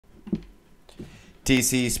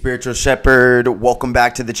TC Spiritual Shepherd, welcome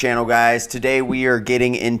back to the channel, guys. Today we are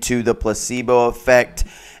getting into the placebo effect,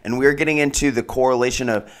 and we're getting into the correlation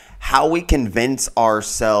of how we convince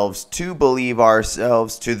ourselves to believe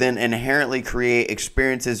ourselves to then inherently create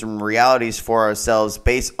experiences and realities for ourselves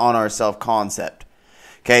based on our self-concept.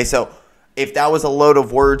 Okay, so if that was a load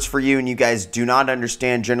of words for you and you guys do not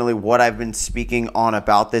understand generally what I've been speaking on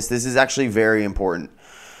about this is actually very important.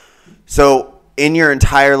 So in your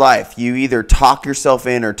entire life, you either talk yourself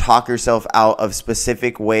in or talk yourself out of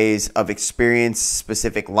specific ways of experience,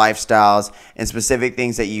 specific lifestyles, and specific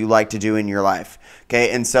things that you like to do in your life.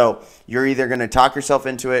 Okay, and so you're either going to talk yourself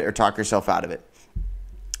into it or talk yourself out of it.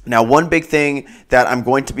 Now, one big thing that I'm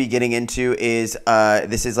going to be getting into is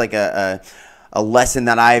this is like a lesson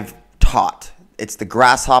that I've taught. It's the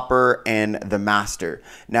grasshopper and the master.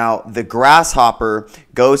 Now, the grasshopper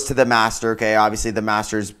goes to the master. Okay, obviously the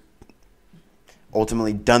master's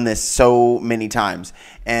ultimately done this so many times,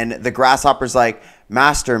 and the grasshopper's like,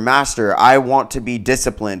 master, I want to be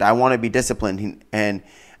disciplined. I want to be disciplined. And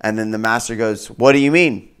then the master goes, what do you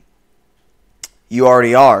mean? You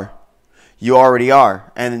already are.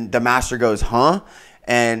 And the master goes, huh?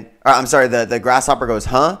 The grasshopper goes,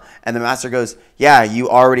 huh? And the master goes, yeah, you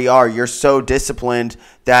already are. You're so disciplined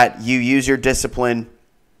that you use your discipline,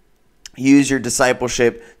 use your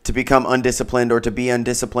discipleship to become undisciplined or to be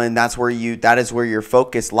undisciplined. That is where your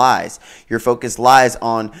focus lies. Your focus lies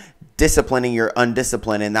on disciplining your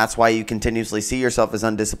undisciplined, and that's why you continuously see yourself as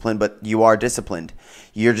undisciplined, but you are disciplined.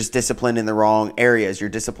 You're just disciplined in the wrong areas. You're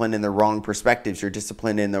disciplined in the wrong perspectives. You're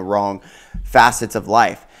disciplined in the wrong facets of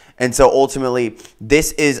life. And so ultimately,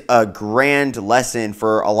 this is a grand lesson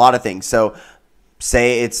for a lot of things. So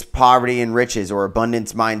say it's poverty and riches or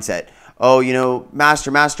abundance mindset. Oh,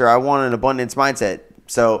 master, I want an abundance mindset.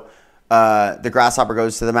 So the grasshopper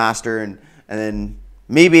goes to the master, and then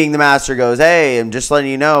me being the master goes, hey, I'm just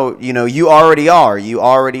letting you know, you already are,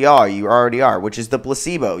 which is the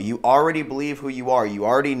placebo. You already believe who you are. You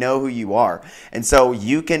already know who you are. And so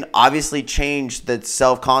you can obviously change the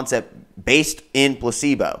self-concept based in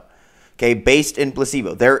placebo. Okay, based in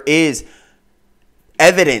placebo. There is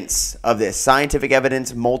evidence of this, scientific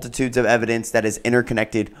evidence, multitudes of evidence that is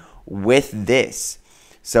interconnected with this.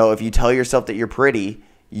 So if you tell yourself that you're pretty,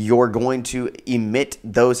 you're going to emit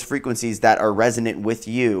those frequencies that are resonant with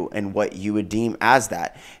you and what you would deem as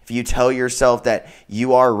that. If you tell yourself that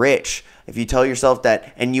you are rich, if you tell yourself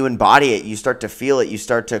that and you embody it, you start to feel it, you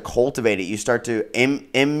start to cultivate it, you start to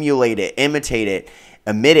emulate it, imitate it,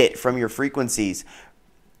 emit it from your frequencies.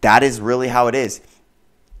 That is really how it is.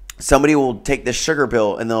 Somebody will take this sugar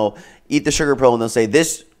pill and they'll eat the sugar pill and they'll say,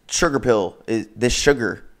 this sugar pill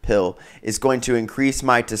is going to increase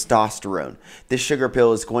my testosterone. This sugar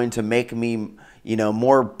pill is going to make me,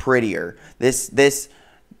 more prettier. This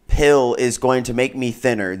pill is going to make me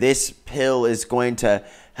thinner. This pill is going to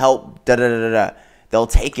help They'll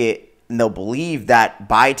take it and they'll believe that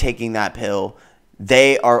by taking that pill,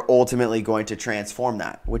 they are ultimately going to transform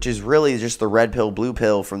that, which is really just the red pill, blue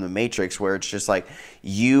pill from the Matrix, where it's just like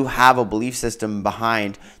you have a belief system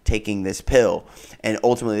behind taking this pill. And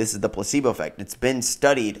ultimately, this is the placebo effect. It's been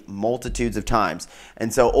studied multitudes of times.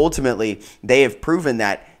 And so ultimately, they have proven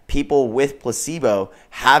that people with placebo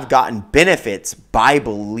have gotten benefits by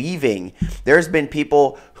believing. There's been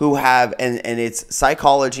people who have, and it's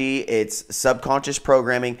psychology, it's subconscious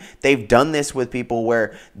programming. They've done this with people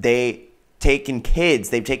where they've taken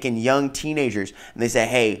young teenagers, and they say,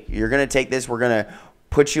 hey, you're going to take this. We're going to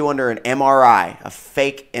put you under an MRI, a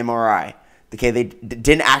fake MRI. Okay, they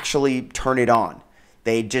didn't actually turn it on.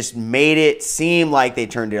 They just made it seem like they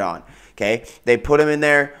turned it on. Okay, they put them in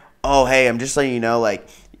there. Oh, hey, I'm just letting you know, like,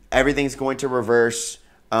 everything's going to reverse.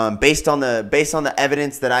 Based on the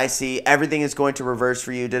evidence that I see, everything is going to reverse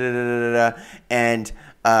for you. And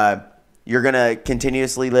you're going to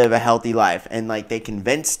continuously live a healthy life. And like they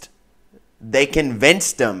convinced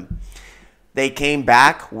them. They came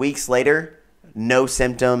back weeks later, no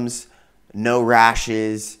symptoms, no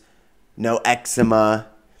rashes, no eczema,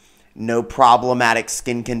 no problematic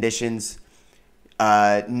skin conditions,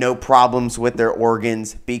 no problems with their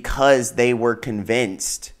organs, because they were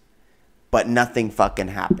convinced, but nothing fucking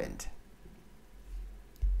happened.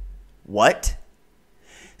 What?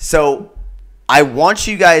 So I want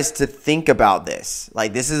you guys to think about this.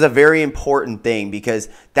 Like, this is a very important thing, because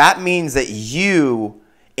that means that you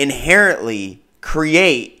inherently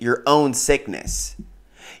create your own sickness.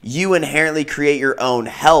 You inherently create your own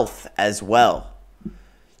health as well.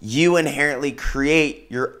 You inherently create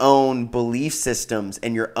your own belief systems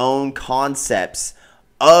and your own concepts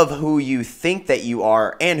of who you think that you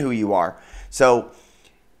are and who you are. So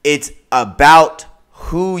it's about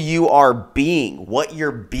who you are being, what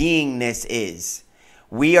your beingness is.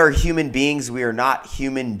 We are human beings. We are not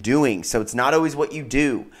human doing. So it's not always what you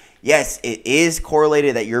do. Yes, it is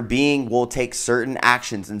correlated that your being will take certain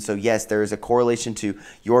actions. And so, yes, there is a correlation to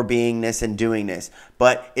your beingness and doingness.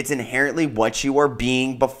 But it's inherently what you are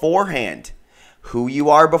being beforehand. Who you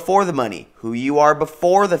are before the money. Who you are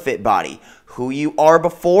before the fit body. Who you are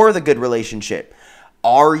before the good relationship.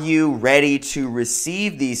 Are you ready to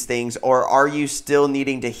receive these things, or are you still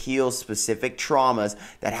needing to heal specific traumas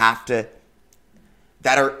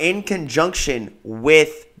that are in conjunction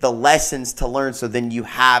with the lessons to learn, so then you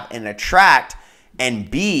have and attract and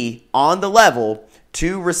be on the level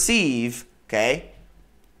to receive, okay,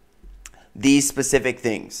 these specific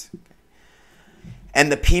things. And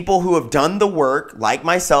the people who have done the work, like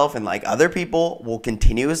myself and like other people, will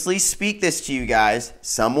continuously speak this to you guys.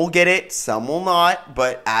 Some will get it, some will not.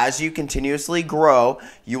 But as you continuously grow,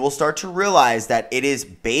 you will start to realize that it is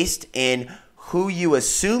based in who you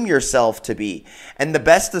assume yourself to be. And the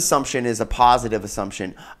best assumption is a positive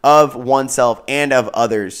assumption of oneself and of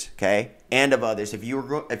others, okay? And of others. If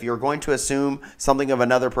you're going to assume something of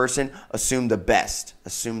another person, assume the best.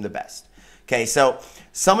 Assume the best. Okay, so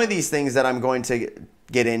some of these things that I'm going to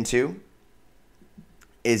get into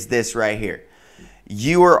is this right here.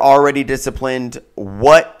 You are already disciplined.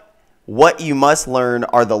 What you must learn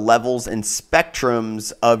are the levels and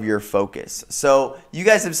spectrums of your focus. So you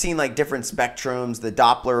guys have seen like different spectrums, the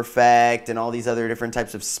Doppler effect and all these other different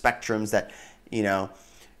types of spectrums that, you know,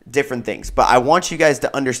 different things. But I want you guys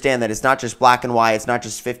to understand that it's not just black and white. It's not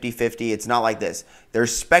just 50-50. It's not like this.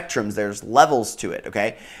 There's spectrums. There's levels to it,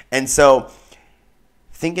 okay? And so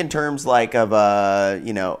think in terms like of,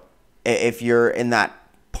 you know, if you're in that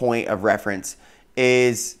point of reference,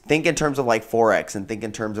 is think in terms of like Forex and think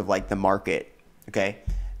in terms of like the market, okay?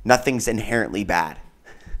 Nothing's inherently bad.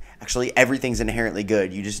 Actually, everything's inherently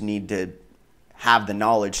good. You just need to have the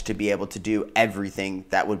knowledge to be able to do everything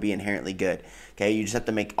that would be inherently good, okay? You just have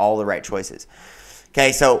to make all the right choices.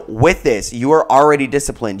 Okay, so with this, you are already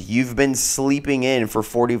disciplined. You've been sleeping in for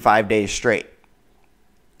 45 days straight.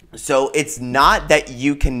 So it's not that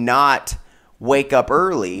you cannot wake up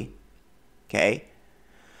early, okay?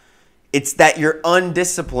 It's that you're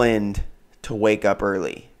undisciplined to wake up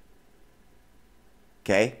early.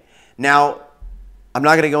 Okay? Now, I'm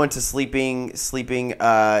not going to go into sleeping,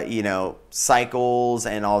 you know, cycles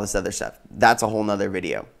and all this other stuff. That's a whole nother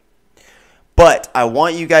video. But I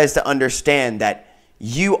want you guys to understand that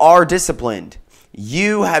you are disciplined.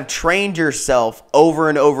 You have trained yourself over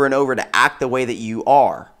and over and over to act the way that you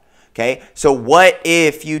are. Okay? So what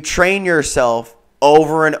if you train yourself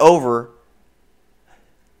over and over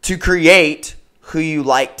to create who you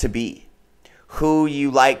like to be? Who you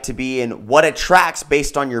like to be and what attracts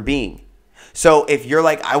based on your being. So if you're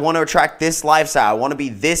like, I want to attract this lifestyle, I want to be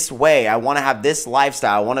this way, I want to have this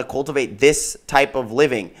lifestyle, I want to cultivate this type of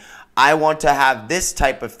living, I want to have this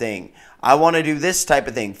type of thing, I want to do this type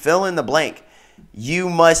of thing, fill in the blank. You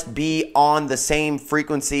must be on the same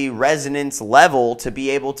frequency resonance level to be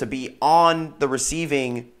able to be on the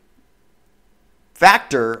receiving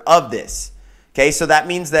factor of this. Okay, so that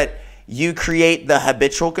means that you create the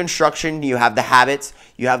habitual construction, you have the habits,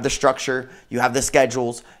 you have the structure, you have the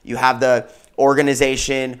schedules, you have the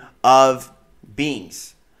organization of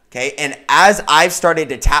beings. Okay, and as I've started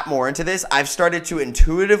to tap more into this, I've started to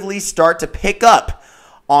intuitively start to pick up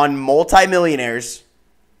on multimillionaires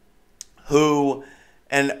who,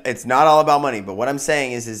 and it's not all about money, but what I'm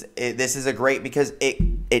saying is this is a great, because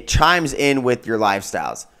it chimes in with your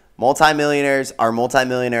lifestyles. Multimillionaires are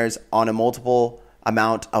multimillionaires on a multiple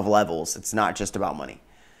amount of levels. It's not just about money.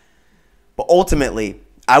 But ultimately,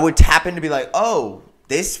 I would tap in to be like, oh,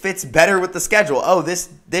 this fits better with the schedule. Oh,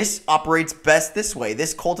 this operates best this way.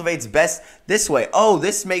 This cultivates best this way. Oh,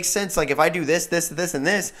 this makes sense. Like if I do this, and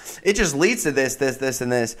this, it just leads to this,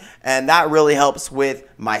 and this. And that really helps with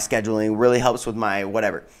my scheduling, really helps with my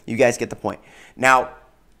whatever. You guys get the point. Now,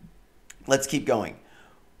 let's keep going.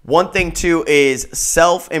 One thing too is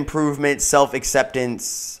self-improvement,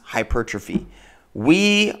 self-acceptance, hypertrophy.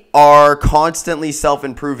 We are constantly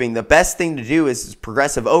self-improving. The best thing to do is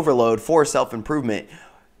progressive overload for self-improvement.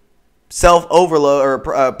 Self-overload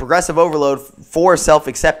or progressive overload for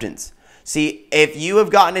self-acceptance. See, if you have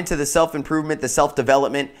gotten into the self-improvement, the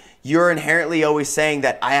self-development, you're inherently always saying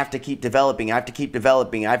that I have to keep developing, I have to keep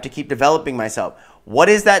developing, I have to keep developing myself. What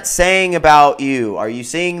is that saying about you? Are you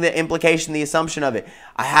seeing the implication, the assumption of it?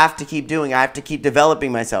 I have to keep doing, I have to keep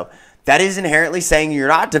developing myself. That is inherently saying you're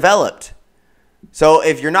not developed. So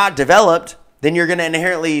if you're not developed, then you're going to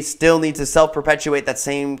inherently still need to self-perpetuate that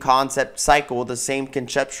same concept cycle, the same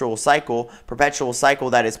conceptual cycle, perpetual cycle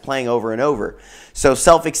that is playing over and over. So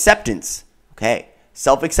self-acceptance, okay?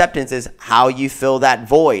 Self-acceptance is how you fill that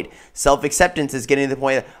void. Self-acceptance is getting to the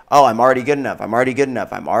point that, oh, I'm already good enough. I'm already good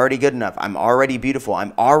enough. I'm already good enough. I'm already beautiful.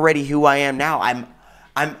 I'm already who I am now. I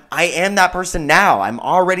am that person now. I'm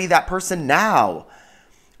already that person now.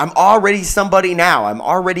 I'm already somebody now. I'm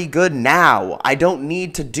already good now. I don't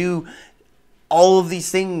need to do all of these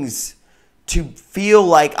things to feel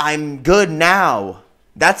like I'm good now.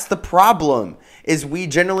 That's the problem, is we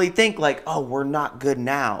generally think like, oh, we're not good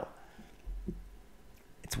now.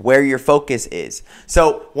 It's where your focus is.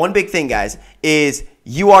 So one big thing, guys, is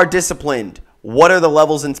you are disciplined. What are the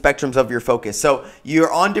levels and spectrums of your focus? So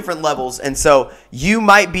you're on different levels. And so you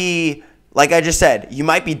might be, like I just said, you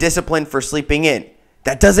might be disciplined for sleeping in.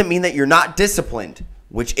 That doesn't mean that you're not disciplined,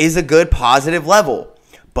 which is a good positive level.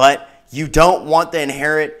 But you don't want the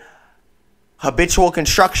inherent habitual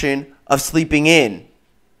construction of sleeping in.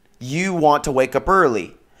 You want to wake up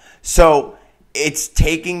early. So it's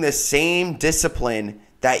taking the same discipline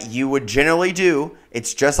that you would generally do.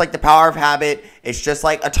 It's just like the power of habit. It's just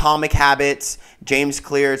like atomic habits. James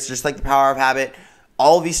Clear, it's just like the power of habit.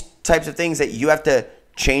 All these types of things that you have to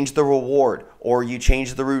change the reward, or you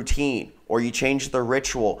change the routine, or you change the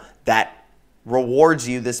ritual that rewards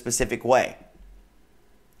you this specific way.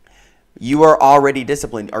 You are already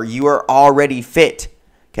disciplined, or you are already fit.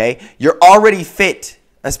 Okay? You're already fit,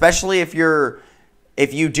 especially if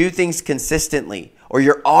you do things consistently, or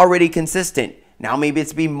you're already consistent. Now maybe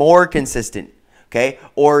it's be more consistent. Okay?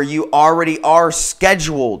 Or you already are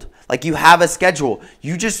scheduled. Like you have a schedule.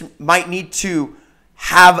 You just might need to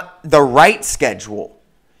have the right schedule.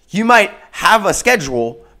 You might have a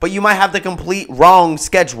schedule, but you might have the complete wrong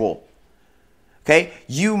schedule. Okay?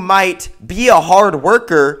 You might be a hard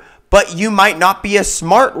worker, but you might not be a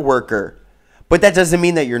smart worker. But that doesn't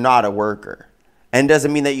mean that you're not a worker. And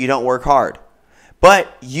doesn't mean that you don't work hard.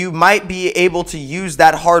 But you might be able to use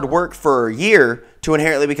that hard work for a year to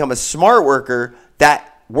inherently become a smart worker.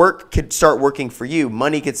 That work could start working for you.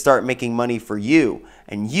 Money could start making money for you.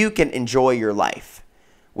 And you can enjoy your life,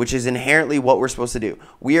 which is inherently what we're supposed to do.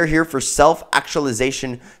 We are here for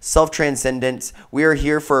self-actualization, self-transcendence. We are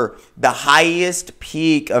here for the highest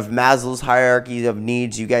peak of Maslow's hierarchy of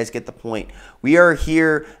needs. You guys get the point. We are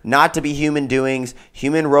here not to be human doings,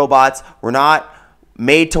 human robots. We're not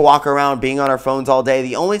made to walk around being on our phones all day.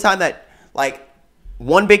 The only time that, like,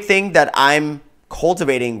 one big thing that I'm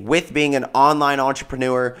cultivating with being an online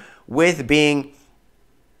entrepreneur, with being,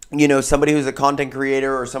 you know, somebody who's a content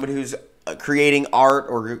creator, or somebody who's creating art,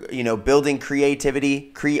 or, you know, building creativity,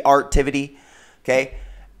 creativity, okay?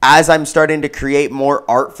 As I'm starting to create more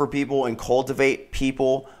art for people and cultivate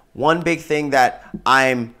people, one big thing that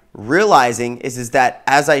I'm realizing is that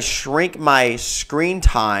as I shrink my screen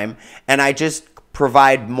time and I just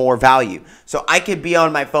provide more value. So I could be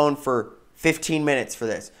on my phone for 15 minutes for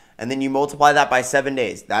this, and then you multiply that by 7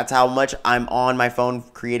 days. That's how much I'm on my phone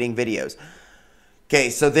creating videos. Okay,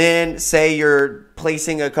 so then say you're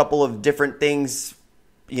placing a couple of different things,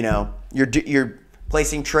 you know, you're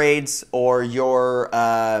placing trades, or you're,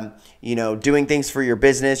 you know, doing things for your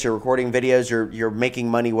business, you're recording videos, you're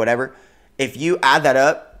making money, whatever. If you add that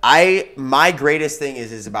up, my greatest thing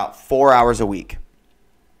is about 4 hours a week.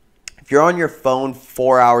 If you're on your phone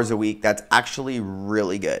 4 hours a week, that's actually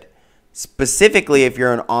really good. Specifically if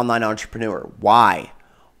you're an online entrepreneur. Why?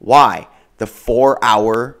 Why? The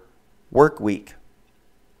 4-hour work week.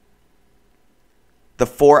 The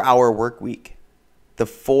 4-hour work week. The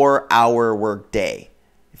 4-hour work day.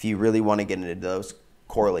 If you really want to get into those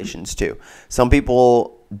correlations too. Some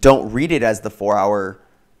people don't read it as the 4-hour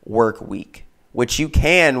work week, which you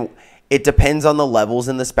can. It depends on the levels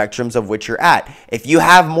and the spectrums of which you're at. If you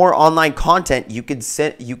have more online content, you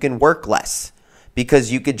can work less,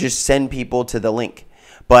 because you could just send people to the link.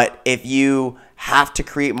 But if you have to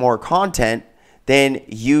create more content, then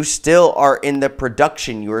you still are in the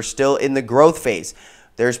production. You are still in the growth phase.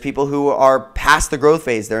 There's people who are past the growth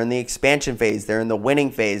phase. They're in the expansion phase. They're in the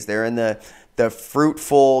winning phase. They're in the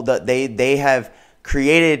fruitful. They have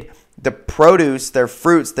created the produce, their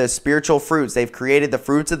fruits, the spiritual fruits. They've created the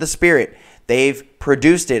fruits of the Spirit. They've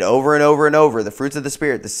produced it over and over and over. The fruits of the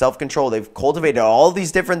Spirit, the self-control. They've cultivated all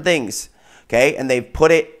these different things, okay? And they've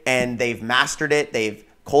put it, and they've mastered it. They've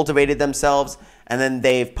cultivated themselves, and then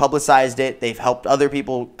they've publicized it. They've helped other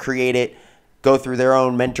people create it, go through their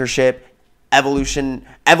own mentorship,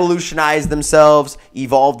 evolutionize themselves,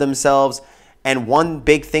 evolve themselves, And one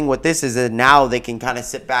big thing with this is that now they can kind of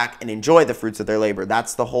sit back and enjoy the fruits of their labor.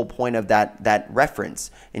 That's the whole point of that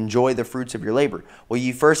reference. Enjoy the fruits of your labor. Well,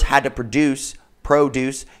 you first had to produce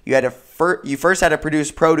produce. You first had to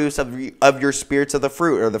produce produce of your spirits of the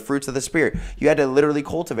fruit, or the fruits of the Spirit. You had to literally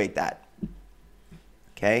cultivate that.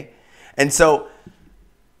 Okay? And so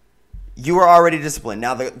you are already disciplined.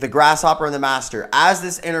 Now the grasshopper and the master. As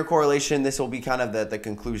this intercorrelation, this will be kind of the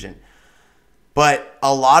conclusion. But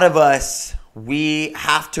a lot of us, we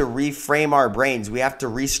have to reframe our brains. We have to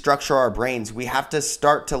restructure our brains. We have to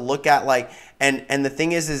start to look at and the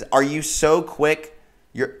thing is are you so quick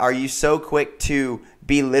to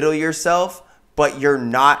belittle yourself, but you're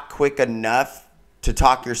not quick enough to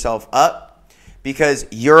talk yourself up? Because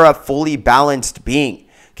you're a fully balanced being.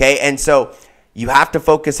 Okay? And so you have to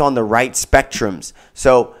focus on the right spectrums.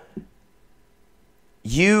 So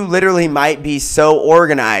you literally might be so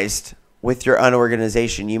organized with your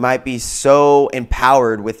unorganization. You might be so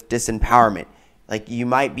empowered with disempowerment. Like, you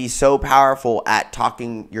might be so powerful at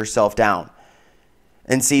talking yourself down.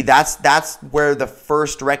 And see, that's where the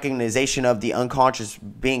first recognition of the unconscious,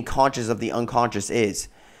 being conscious of the unconscious, is.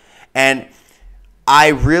 And I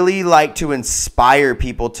really like to inspire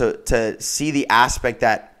people to see the aspect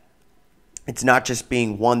that it's not just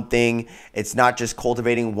being one thing. It's not just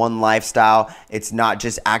cultivating one lifestyle. It's not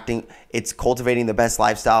just acting. It's cultivating the best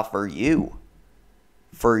lifestyle for you.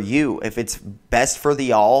 For you. If it's best for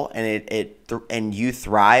the all and you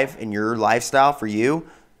thrive in your lifestyle for you,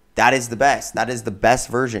 that is the best. That is the best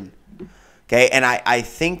version. Okay? And I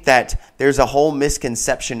think that there's a whole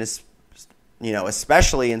misconception,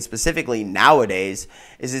 especially and specifically nowadays,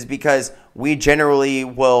 is because we generally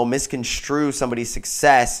will misconstrue somebody's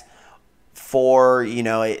success for,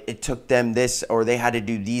 it took them this, or they had to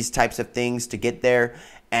do these types of things to get there.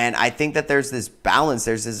 And I think that there's this balance,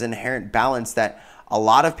 there's this inherent balance that a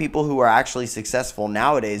lot of people who are actually successful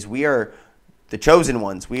nowadays, we are the chosen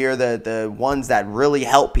ones. We are the ones that really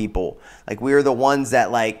help people. Like, we are the ones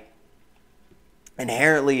that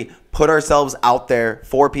inherently put ourselves out there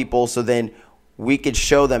for people, so then we could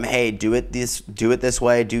show them, hey, do it this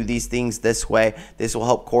way, do these things this way. This will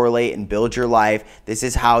help correlate and build your life. This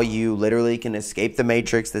is how you literally can escape the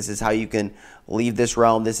matrix. This is how you can leave this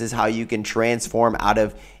realm. This is how you can transform out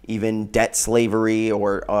of even debt slavery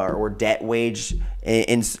or debt wage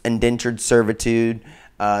indentured servitude.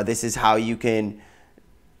 This is how you can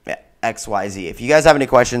XYZ. If you guys have any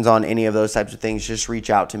questions on any of those types of things, just reach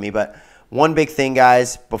out to me. But one big thing,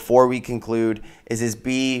 guys, before we conclude is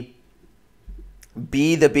be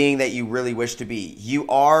the being that you really wish to be.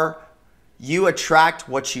 You attract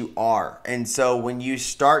what you are. And so when you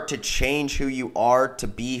start to change who you are to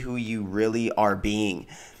be who you really are being,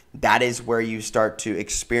 that is where you start to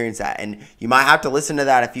experience that. And you might have to listen to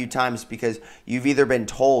that a few times, because you've either been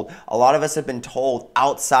told, a lot of us have been told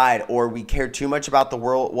outside, or we care too much about the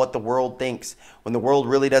world, what the world thinks, when the world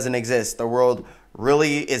really doesn't exist. The world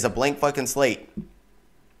really is a blank fucking slate,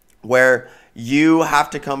 where you have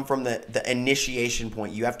to come from the initiation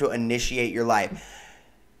point. You have to initiate your life.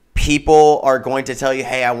 People are going to tell you,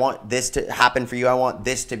 hey, I want this to happen for you. I want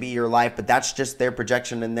this to be your life. But that's just their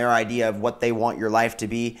projection and their idea of what they want your life to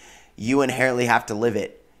be. You inherently have to live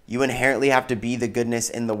it. You inherently have to be the goodness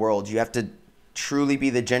in the world. You have to truly be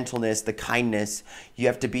the gentleness, the kindness. You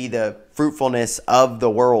have to be the fruitfulness of the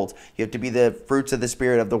world. You have to be the fruits of the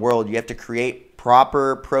Spirit of the world. You have to create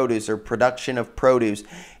proper produce, or production of produce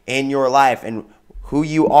in your life. And who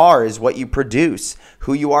you are is what you produce.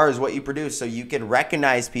 Who you are is what you produce. So you can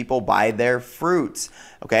recognize people by their fruits.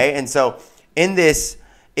 Okay? And so in this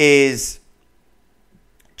is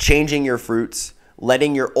changing your fruits,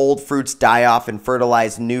 letting your old fruits die off and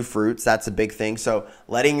fertilize new fruits. That's a big thing. So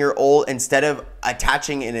letting your old, instead of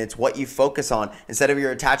attaching, and it's what you focus on, instead of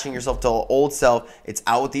you're attaching yourself to the old self, it's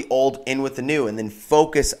out with the old, in with the new, and then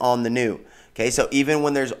focus on the new. Okay, so even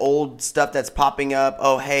when there's old stuff that's popping up,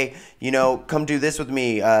 oh, hey, come do this with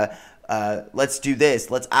me. Let's do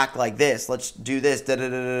this. Let's act like this. Let's do this. Da, da,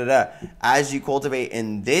 da, da, da. As you cultivate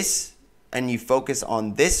in this and you focus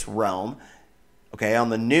on this realm, okay, on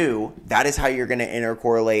the new, that is how you're going to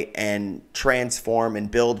intercorrelate and transform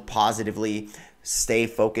and build positively. Stay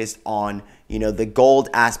focused on, the gold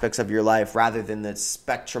aspects of your life, rather than the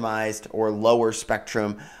spectrumized or lower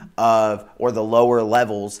spectrum or the lower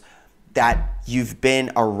levels that you've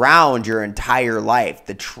been around your entire life.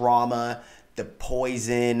 The trauma, the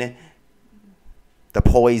poison,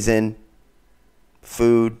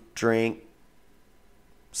 food, drink,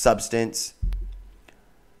 substance.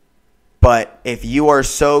 But if you are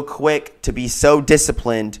so quick to be so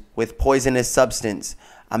disciplined with poisonous substance,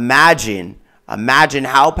 imagine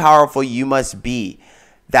how powerful you must be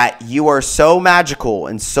that you are so magical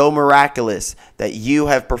and so miraculous that you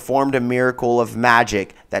have performed a miracle of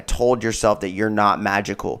magic that told yourself that you're not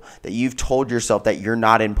magical, that you've told yourself that you're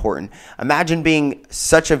not important. Imagine being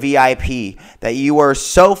such a VIP, that you are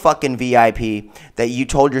so fucking VIP that you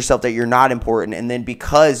told yourself that you're not important, and then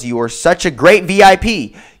because you are such a great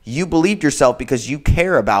VIP, you believed yourself because you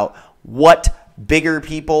care about what bigger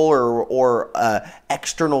people or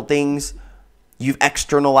external things. You've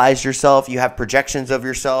externalized yourself. You have projections of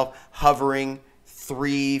yourself hovering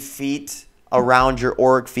 3 feet around your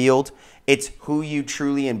auric field. It's who you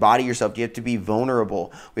truly embody yourself. You have to be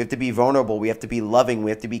vulnerable. We have to be vulnerable. We have to be loving. We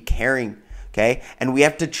have to be caring. Okay? And we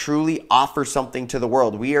have to truly offer something to the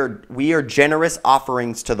world. We are generous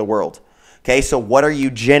offerings to the world. Okay, so what are you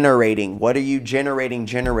generating? What are you generating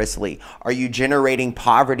generously? Are you generating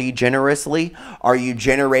poverty generously? Are you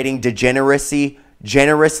generating degeneracy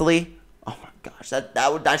generously? Gosh,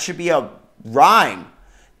 that should be a rhyme.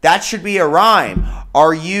 That should be a rhyme.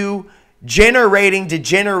 Are you generating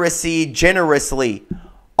degeneracy generously?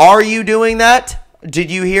 Are you doing that? Did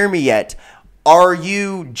you hear me yet? Are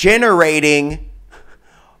you generating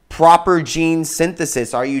proper gene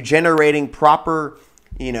synthesis? Are you generating proper,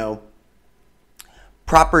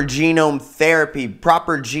 proper genome therapy,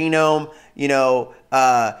 proper genome,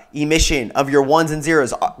 emission of your ones and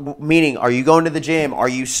zeros? Meaning, are you going to the gym? Are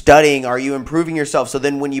you studying? Are you improving yourself? So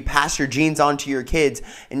then when you pass your genes on to your kids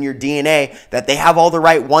and your DNA, that they have all the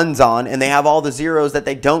right ones on and they have all the zeros that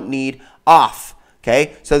they don't need off.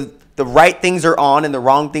 Okay, so the right things are on and the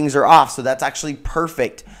wrong things are off. So that's actually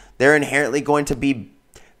perfect. They're inherently going to be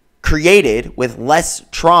created with less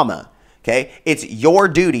trauma. Okay, it's your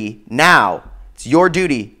duty now. It's your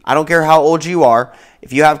duty. I don't care how old you are.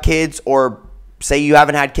 If you have kids or say you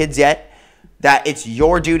haven't had kids yet, that it's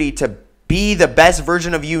your duty to be the best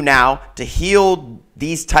version of you now, to heal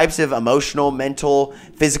these types of emotional, mental,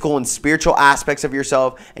 physical, and spiritual aspects of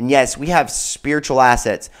yourself. And yes, we have spiritual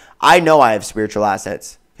assets. I know I have spiritual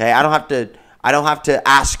assets. Okay, I don't have to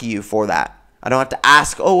ask you for that. I don't have to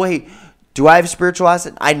ask, oh wait, do I have spiritual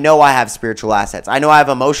assets? I know I have spiritual assets. I know I have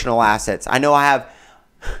emotional assets. I know I have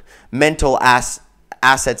mental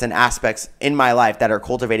assets and aspects in my life that are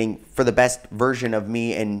cultivating for the best version of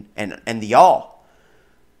me and the y'all.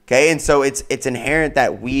 Okay, and so it's inherent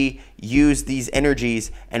that we use these energies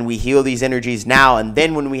and we heal these energies now, and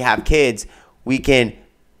then when we have kids, we can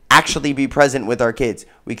actually be present with our kids.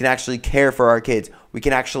 We can actually care for our kids. We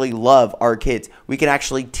can actually love our kids. We can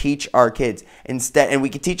actually teach our kids and we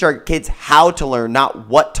can teach our kids how to learn, not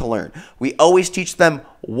what to learn. We always teach them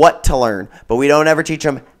what to learn, but we don't ever teach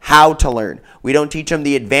them how to learn. We don't teach them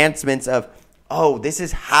the advancements of, oh, this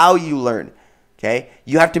is how you learn. Okay?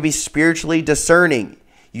 You have to be spiritually discerning.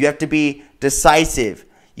 You have to be decisive.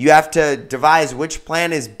 You have to devise which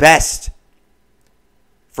plan is best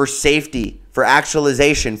for safety, for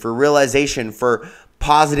actualization, for realization, for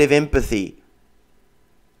positive empathy.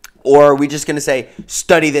 Or are we just going to say,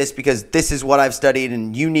 study this because this is what I've studied,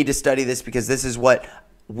 and you need to study this because this is what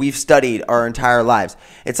we've studied our entire lives?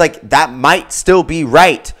 It's like, that might still be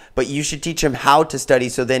right, but you should teach them how to study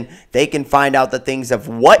so then they can find out the things of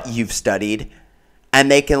what you've studied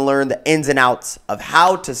and they can learn the ins and outs of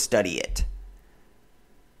how to study it.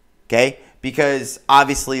 Okay? Because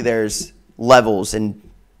obviously there's levels to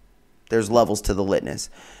the litness.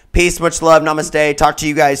 Peace, much love, namaste. Talk to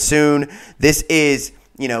you guys soon. This is,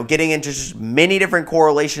 getting into just many different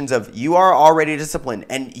correlations of you are already disciplined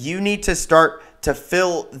and you need to start to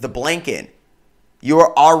fill the blank in. You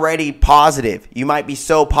are already positive. You might be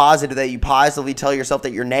so positive that you positively tell yourself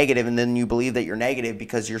that you're negative, and then you believe that you're negative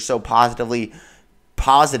because you're so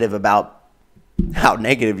positive about how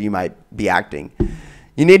negative you might be acting.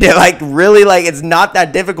 You need to really it's not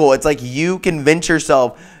that difficult. It's like you convince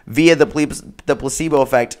yourself via the placebo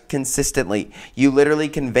effect consistently. You literally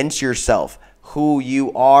convince yourself who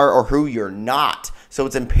you are or who you're not. So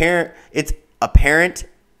it's apparent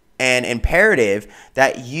and imperative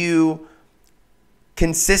that you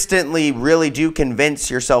consistently really do convince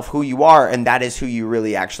yourself who you are, and that is who you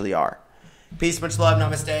really actually are. Peace, much love,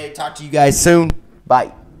 namaste. Talk to you guys soon.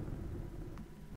 Bye.